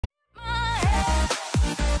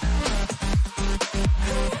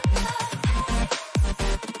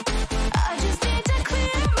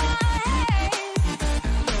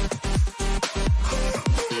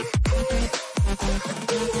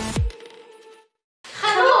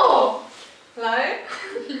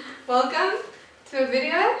Welcome to a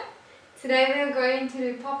video. Today we are going to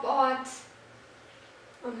do pop art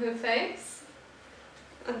on her face,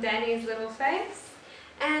 on Danny's little face,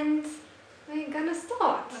 and we're gonna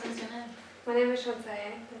start. What is your name? My name is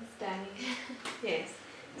Chanté, that's Danny. Yes.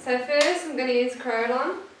 So first I'm gonna use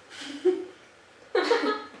Kryolan.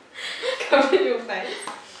 Cover your face.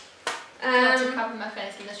 Not to cover my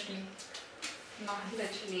face, literally. Nice.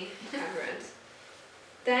 Literally cover it.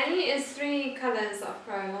 Danny is 3 colours of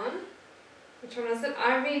Kryolan. Which one was it?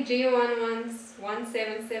 Ivory,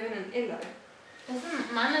 G11177 and yellow.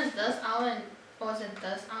 Isn't mine is this owl and or is it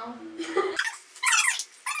this owl?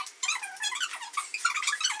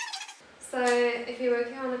 So if you're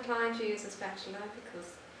working on a client you use a spatula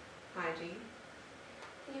because hygiene.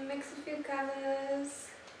 You mix a few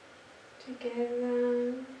colours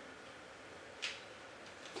together.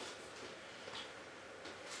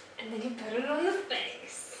 And then you put it on the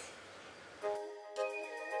face.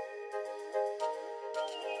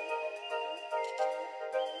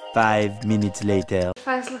 Five minutes later.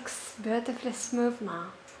 Face looks beautifully smooth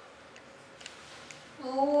now.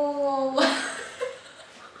 Oh.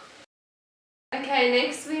 Okay,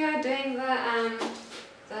 next we are doing the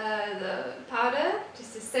powder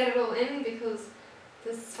just to set it all in because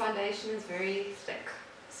this foundation is very thick.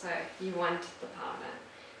 So you want the powder.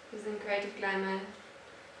 Using Creative Glamour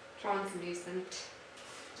translucent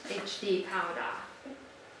HD powder.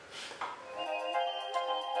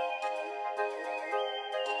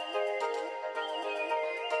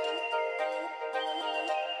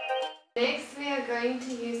 Next we are going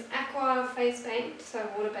to use aqua face paint, so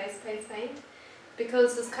water-based face paint,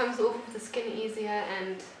 because this comes off of the skin easier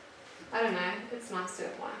and I don't know, it's nice to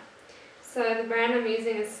apply. So the brand I'm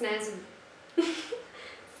using is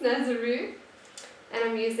Snazaroo, and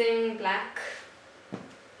I'm using black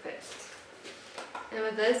first. And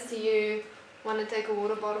with this you want to take a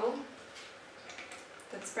water bottle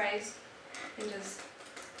that sprays and just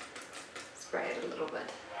spray it a little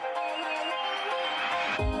bit.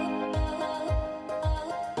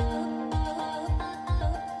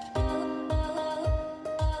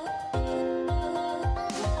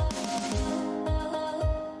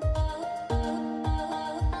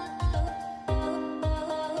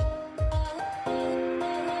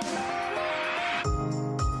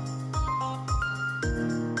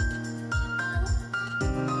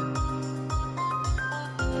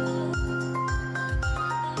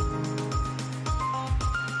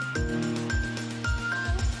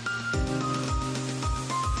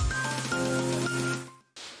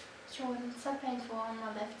 It's so painful on my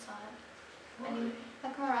left side. And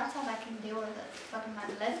like on my right side I can deal with it. But on my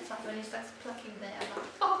left side when he starts plucking there, I'm like,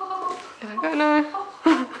 oh. I don't know.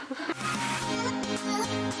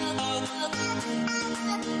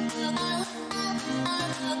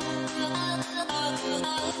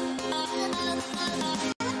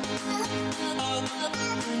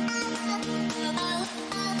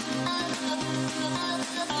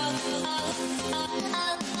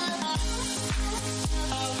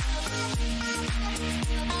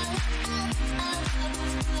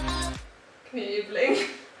 Can you blink?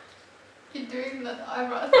 You're doing the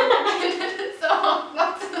eyebrows. It's so hard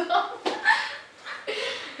not to laugh.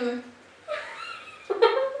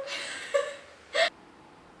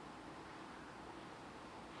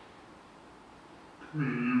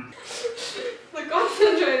 The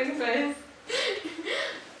concentrating face.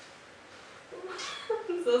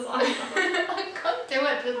 This eyebrow. I can't do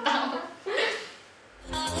it with that one.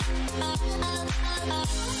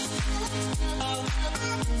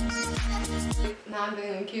 Now I'm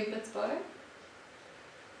doing a Cupid's bow.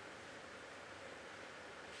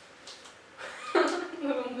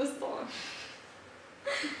 Not on this one.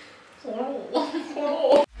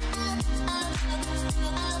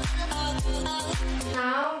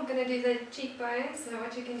 Now I'm gonna do the cheekbones. So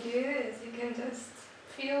what you can do is you can just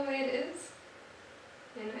feel where it is.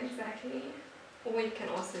 You know exactly. Or you can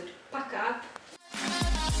also pucker up.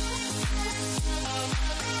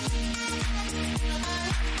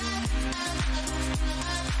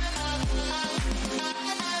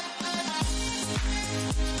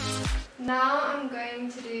 Now I'm going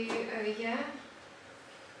to do over here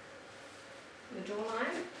the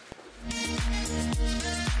jawline.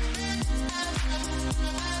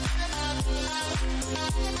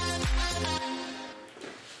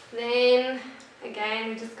 Then again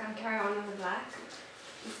we're just going to carry on with the black.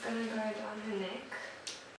 It's going to go down her neck,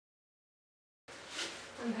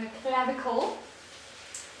 on her clavicle.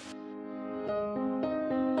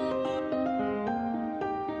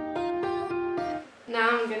 Now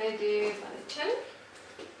I'm going to do by the chin.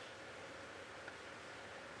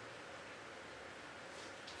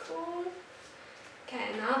 Cool.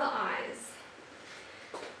 Okay, now the eyes.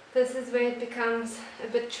 This is where it becomes a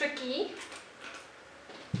bit tricky.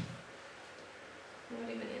 Not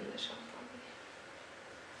even in the shop probably.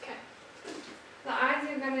 Okay. The eyes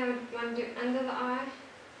you're going to want to do under the eye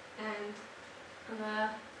and on the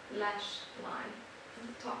lash line on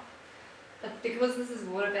the top. But because this is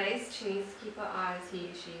water based, she needs to keep her eyes,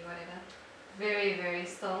 he, she, whatever, very, very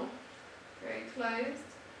still, very closed.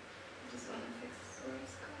 I just want to fix this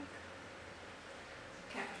voice quick.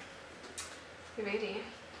 Okay. You ready?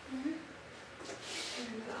 Mm-hmm. And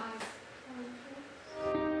the eyes.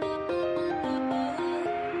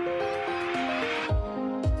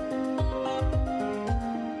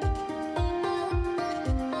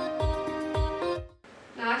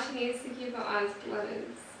 Now she needs to keep her eyes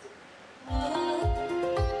closed.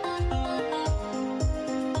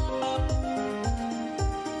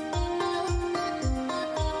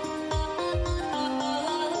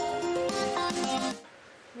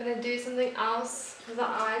 I'm going to do something else with the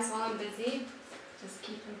eyes while I'm busy. Just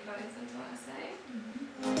keep them closed until I say.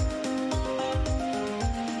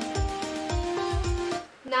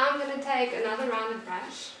 Now I'm going to take another rounded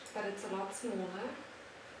brush, but it's a lot smaller.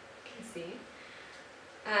 You can see.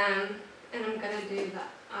 And I'm going to do the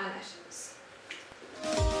eyelashes.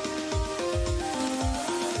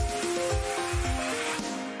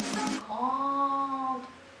 Gold.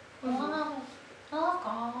 Wow. Oh,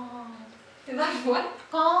 gold. Is that what?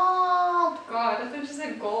 Gold. God, I thought you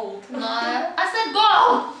said gold. No, I said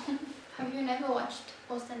gold. Have you never watched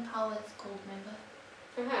Austin Powers Goldmember?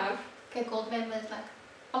 I have. Okay, Goldmember is like,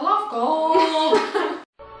 I love gold.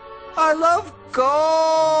 I love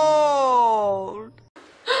gold!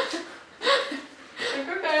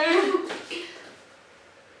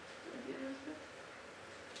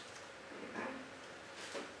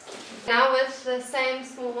 Now with the same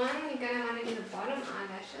small one, you're going to want to do the bottom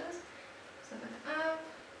eyelashes. So look up.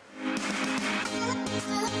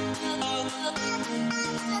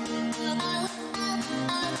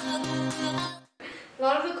 A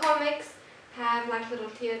lot of the comics have like little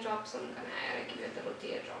teardrops, so I'm going to give it a little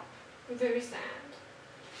teardrop. Very sad.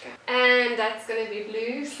 Okay. And that's going to be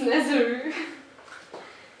blue Snazaroo.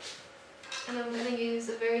 And I'm going to use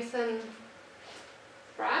a very thin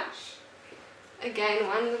brush. Again,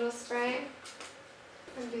 one little spray.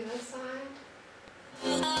 And do this side.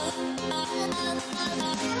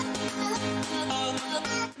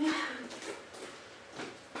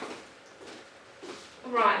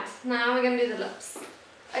 Right, now we're going to do the lips.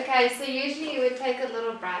 Okay, so usually you would take a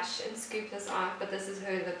little brush and scoop this off, but this is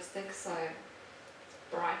her lipstick, so it's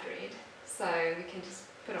bright red. So we can just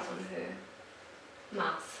put it on her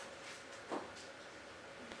mouth.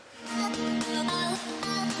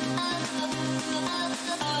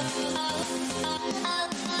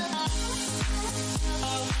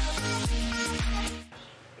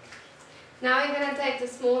 Now we're going to take the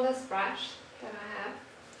smallest brush that I have,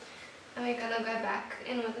 and we're going to go back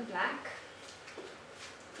in with the black,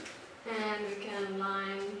 and we can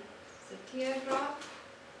line the teardrop.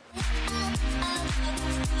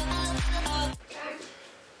 Okay.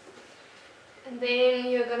 And then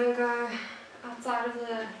you're going to go outside of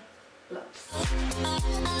the lips.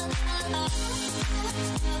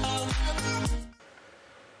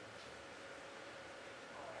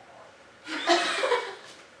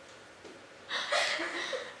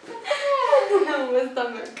 My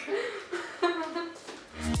stomach.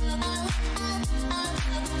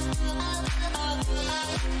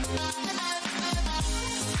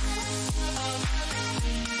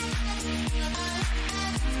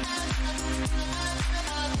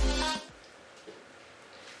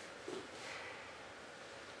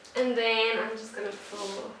 And then I'm just going to fill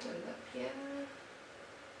her lip here.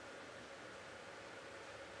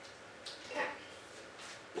 Okay.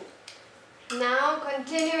 Now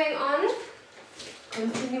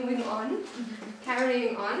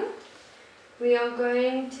carrying on, we are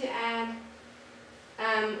going to add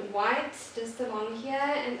white just along here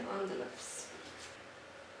and on the lips.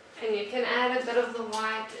 And you can add a bit of the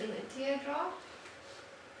white in the teardrop.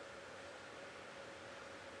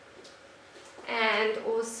 And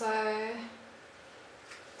also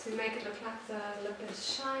to make it look like the lip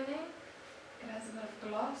is shining, it has a bit of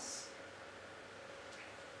gloss.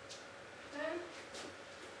 Okay.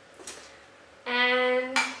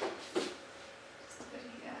 And just a bit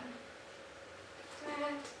here.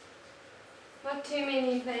 That. Not too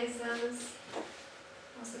many places,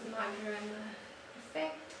 else it might ruin the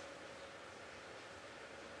effect.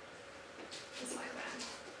 Just like that.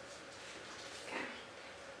 Okay.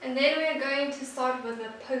 And then we are going to start with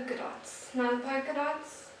the polka dots. Now the polka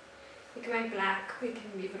dots, we can make black, we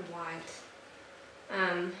can leave it white.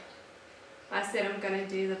 I said I'm going to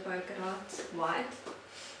do the polka dot white.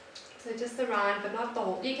 So just around, but not the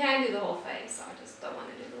whole. You can do the whole face. I just don't want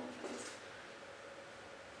to do the whole face.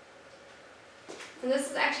 And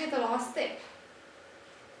this is actually the last step.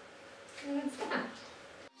 And it's done.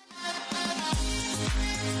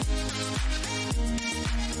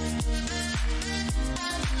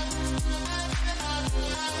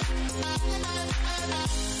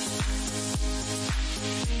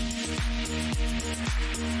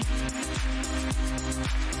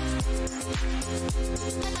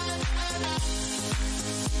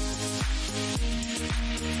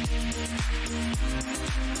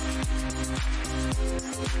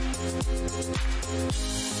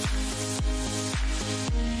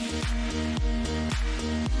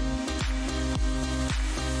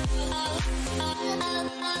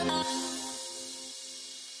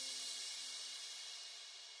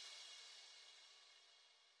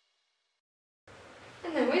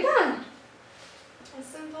 And then we're done. As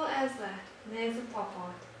simple as that. And there's the top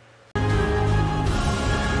part.